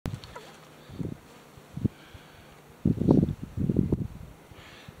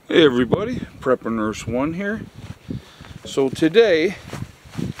Hey everybody, Prepper Nurse 1 here. So today,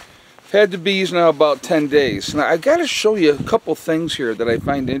 I've had the bees now about 10 days. Now I got to show you a couple things here that I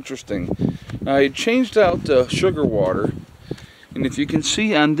find interesting. Now I changed out the sugar water, and if you can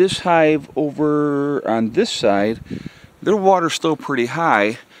see on this hive over on this side, their water's still pretty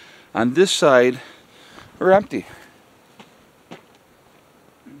high. On this side, they're empty.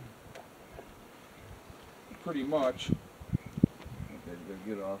 Pretty much.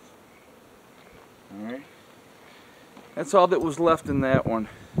 Get off. Alright. That's all that was left in that one.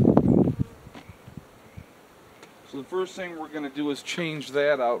 So the first thing we're going to do is change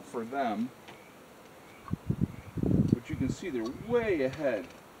that out for them. But you can see they're way ahead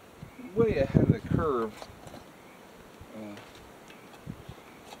of the curve.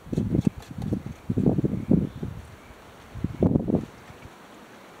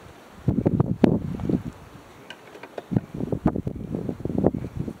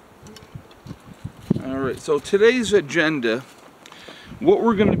 Alright, so today's agenda, what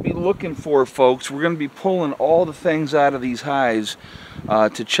we're going to be looking for, folks, we're going to be pulling all the things out of these hives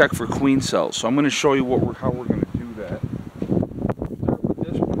to check for queen cells. So I'm going to show you how we're going to do that. Start with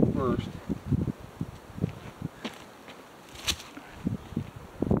this one first.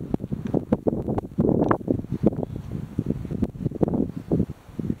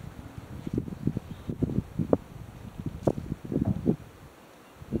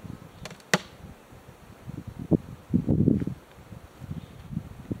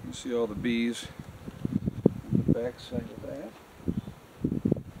 See all the bees on the back side of that.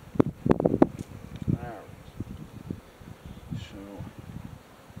 Alright. So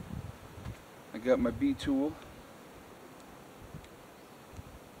I got my bee tool.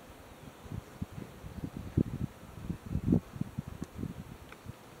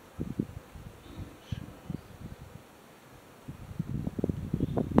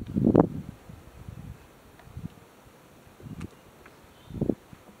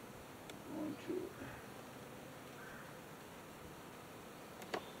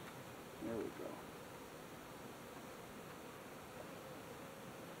 There we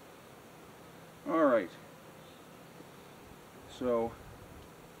go. Alright. So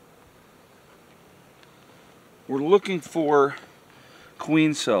we're looking for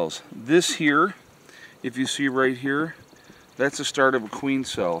queen cells. This here, if you see right here, that's the start of a queen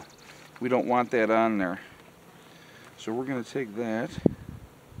cell. We don't want that on there. So we're going to take that.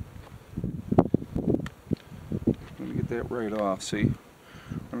 I'm going to get that right off, see?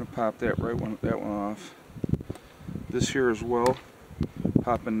 I'm going to pop that that one off. This here as well,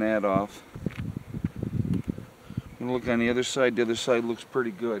 popping that off. I'm going to look on the other side. The other side looks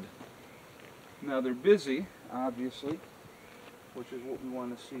pretty good. Now they're busy, obviously, which is what we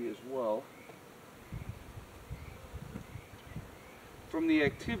want to see as well. From the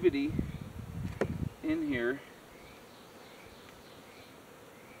activity in here,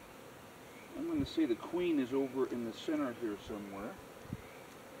 I'm going to see the queen is over in the center here somewhere.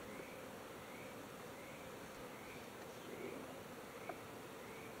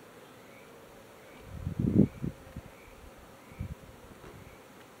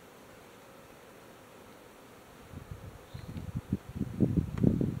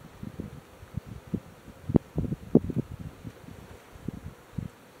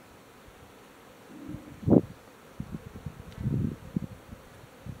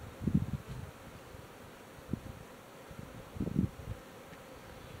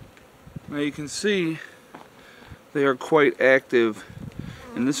 Now you can see they are quite active,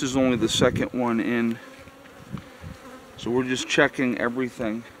 and this is only the second one in, so we're just checking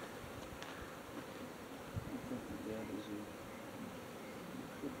everything.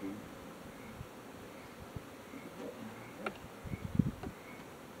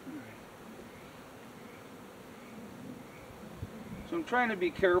 So I'm trying to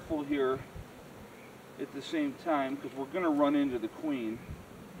be careful here at the same time because we're going to run into the queen.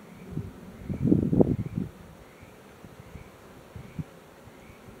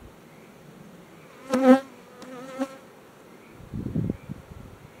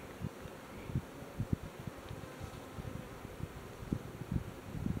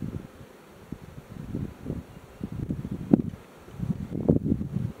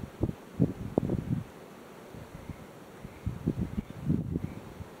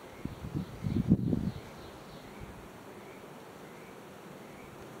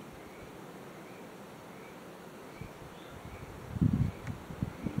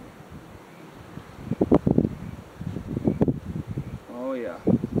 Oh yeah,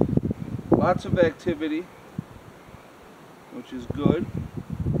 lots of activity, which is good.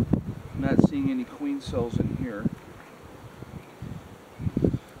 Not seeing any queen cells in here.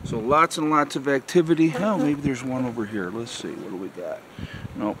 So lots and lots of activity. Oh, maybe there's one over here. Let's see. What do we got?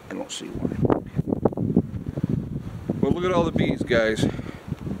 Nope, I don't see one. Well, look at all the bees, guys.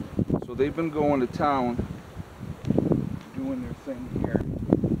 So they've been going to town, doing their thing here.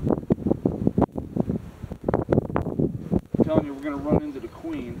 I'm telling you, we're going to run into the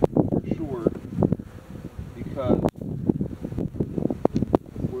queen for sure, because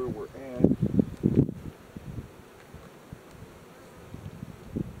where we're at.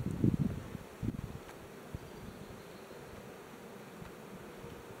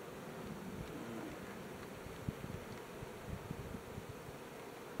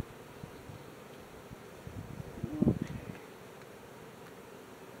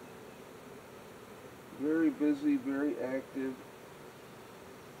 Very busy, very active.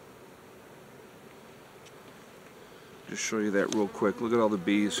 Just show you that real quick. Look at all the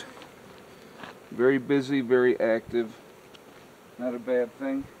bees. Very busy, very active. Not a bad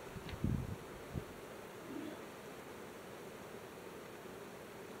thing.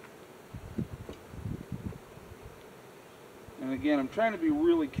 And again, I'm trying to be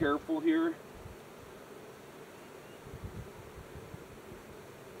really careful here.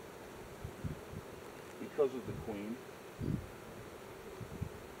 Because of the queen.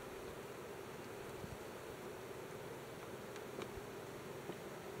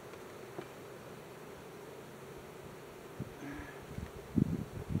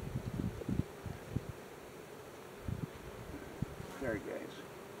 There, guys.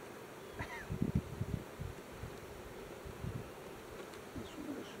 This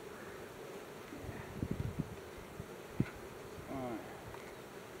one is.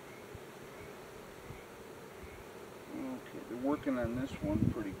 Okay, they're working on this one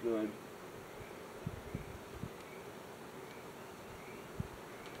pretty good.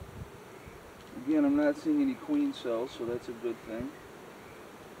 Again, I'm not seeing any queen cells, so that's a good thing.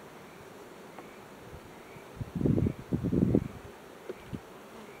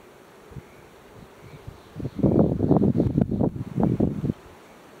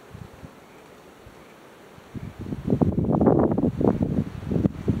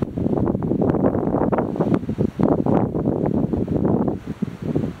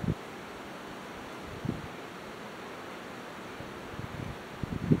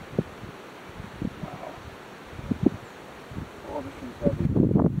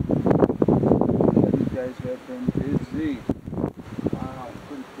 Have been busy. Wow,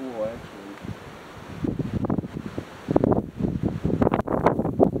 pretty cool actually.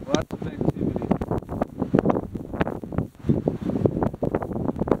 Lots of activity.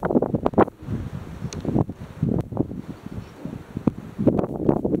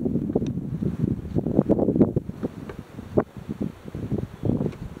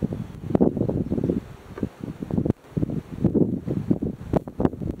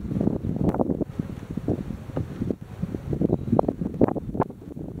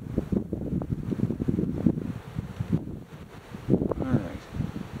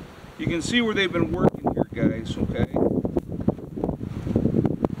 You can see where they've been working here, guys, okay?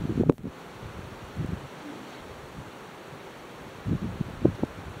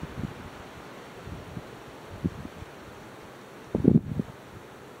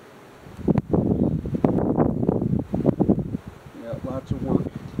 Yeah, lots of work.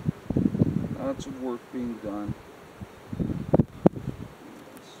 Lots of work being done.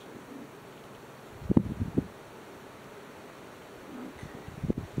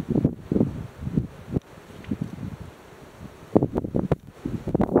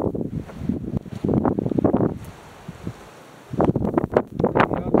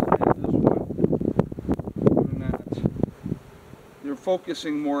 They're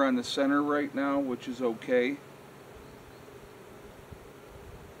focusing more on the center right now, which is okay.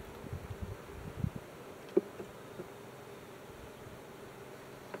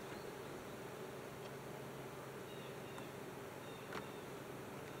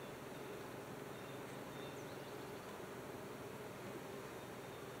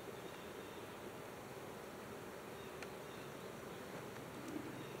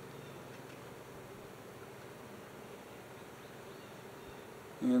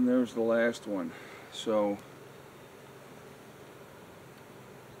 And there's the last one. So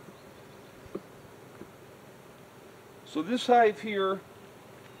this hive here,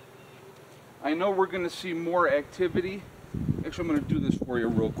 I know we're going to see more activity. Actually, I'm going to do this for you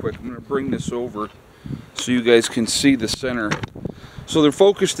real quick. I'm going to bring this over so you guys can see the center. So they're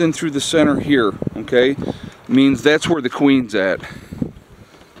focused in through the center here, okay? Means that's where the queen's at.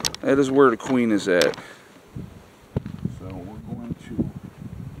 That is where the queen is at. So we're going to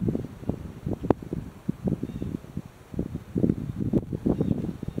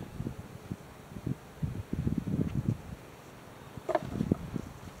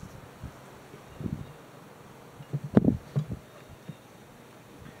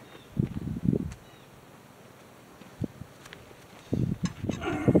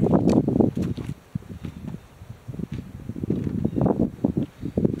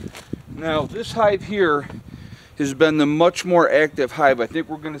Now this hive here has been the much more active hive. I think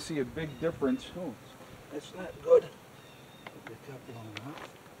we're going to see a big difference. Oh, that's not good. Get that blown up.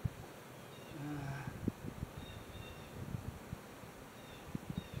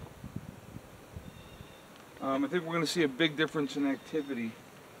 I think we're going to see a big difference in activity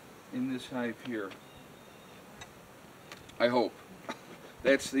in this hive here. I hope.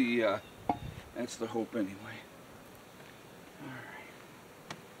 That's the hope anyway. All right.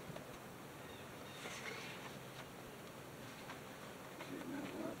 Okay, not a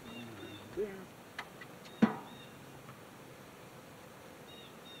lot going on there.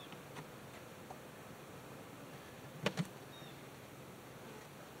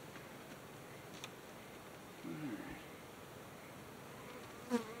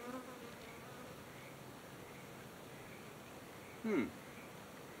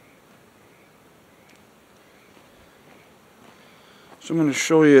 So I'm going to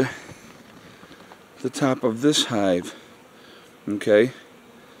show you the top of this hive. Okay.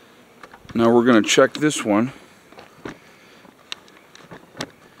 Now we're going to check this one.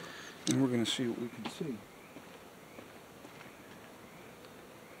 And we're going to see what we can see.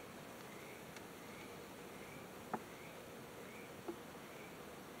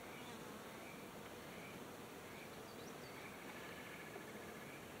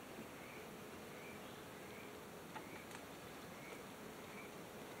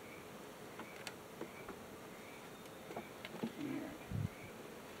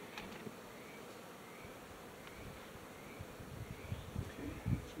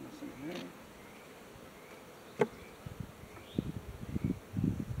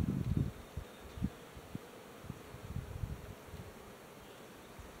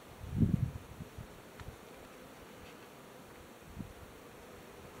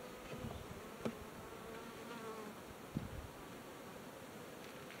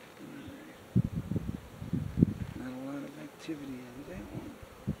 Activity in that one.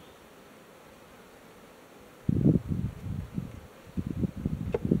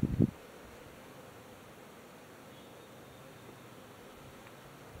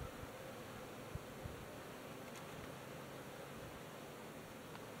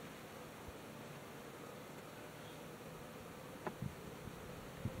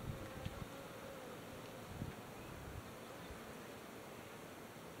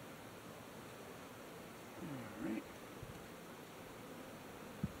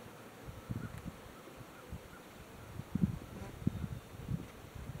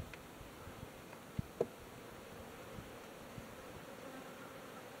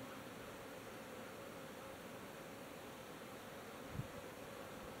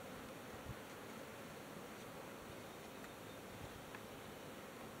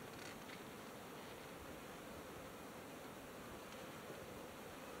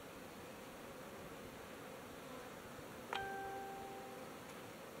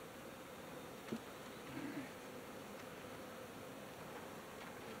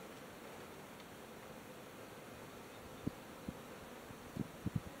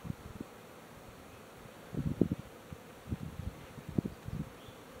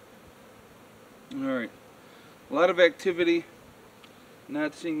 Alright, a lot of activity,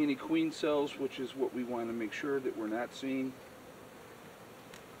 not seeing any queen cells, which is what we want to make sure that we're not seeing.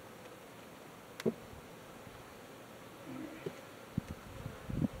 But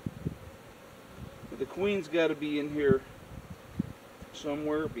the queen's got to be in here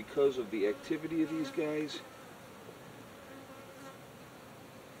somewhere because of the activity of these guys.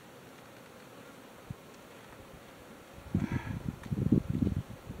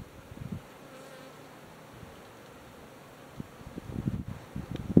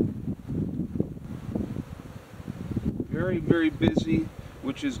 Very, very busy,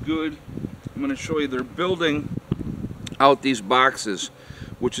 which is good. I'm going to show you they're building out these boxes,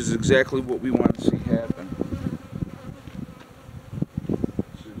 which is exactly what we want to see happen.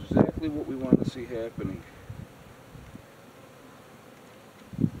 It's exactly what we want to see happening.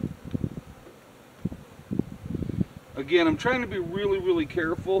 Again, I'm trying to be really, really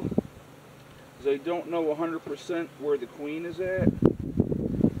careful because I don't know 100% where the queen is at.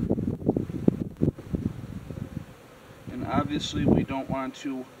 And obviously we don't want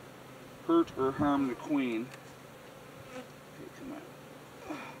to hurt or harm the queen. Okay, come on.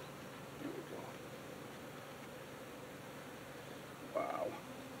 There we go. Wow.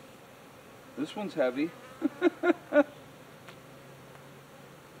 This one's heavy. Let's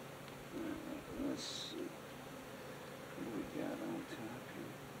see. What we got on top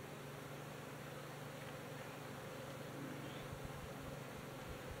here?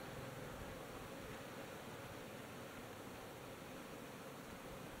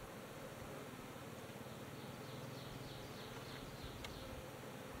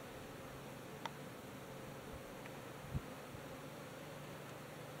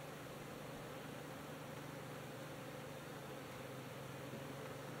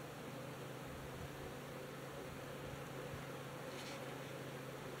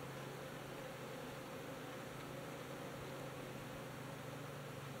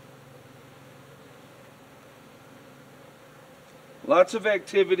 Lots of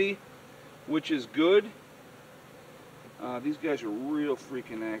activity, which is good. These guys are real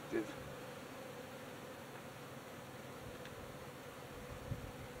freaking active.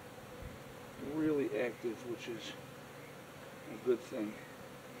 Really active, which is a good thing.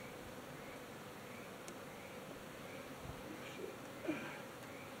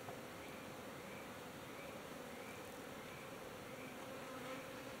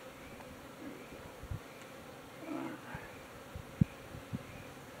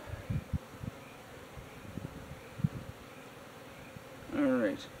 All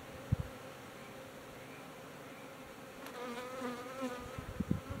right.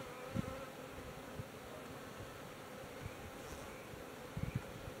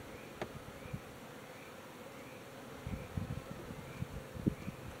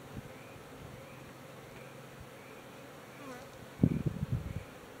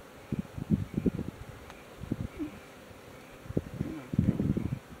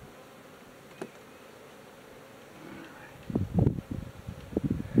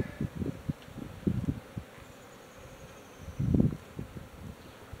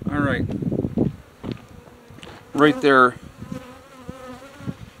 All right, right there,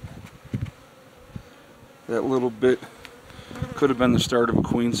 that little bit could have been the start of a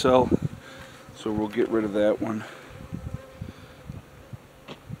queen cell, so we'll get rid of that one.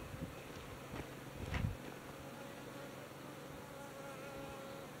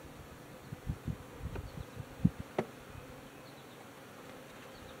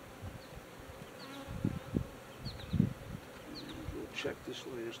 Check this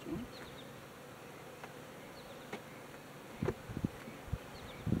last one.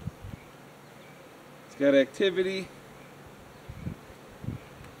 It's got activity.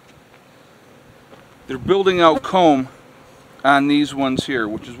 They're building out comb on these ones here,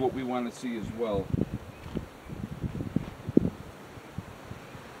 which is what we want to see as well.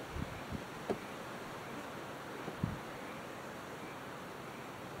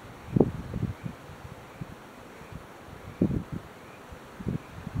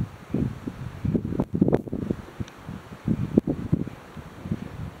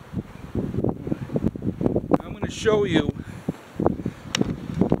 Show you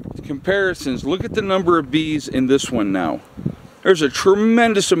comparisons. Look at the number of bees in this one now. There's a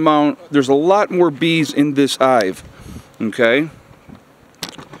tremendous amount. There's a lot more bees in this hive. Okay.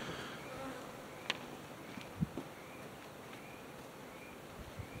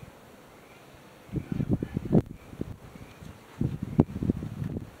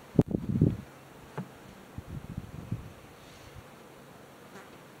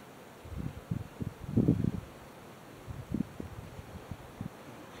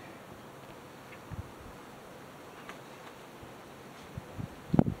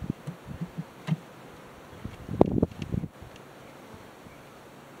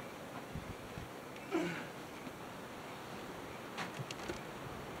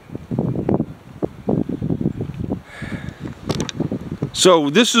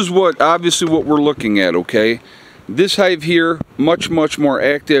 So this is obviously what we're looking at, okay? This hive here, much more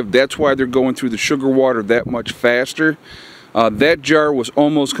active. That's why they're going through the sugar water that much faster. That jar was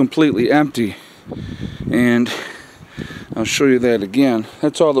almost completely empty. And I'll show you that again.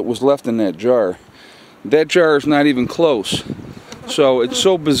 That's all that was left in that jar. That jar is not even close. So it's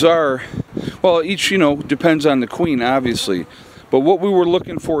so bizarre. Well, each, depends on the queen, obviously. But what we were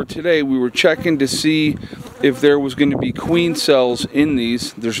looking for today, we were checking to see if there was going to be queen cells in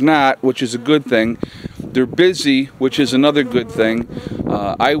these. There's not, which is a good thing. They're busy, which is another good thing.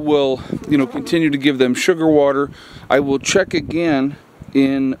 I will, continue to give them sugar water. I will check again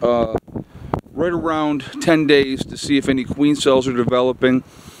in right around 10 days to see if any queen cells are developing.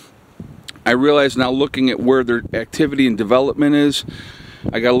 I realize now, looking at where their activity and development is,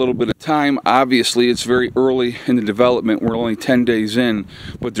 I got a little bit of time. Obviously, it's very early in the development. We're only 10 days in,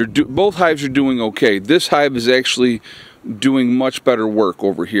 but both hives are doing okay. This hive is actually doing much better work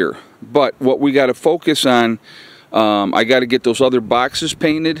over here. But what we got to focus on, I got to get those other boxes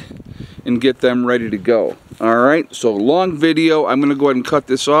painted and get them ready to go. All right, so long video. I'm going to go ahead and cut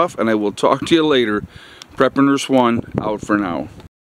this off, and I will talk to you later. Prepper Nurse 1 out for now.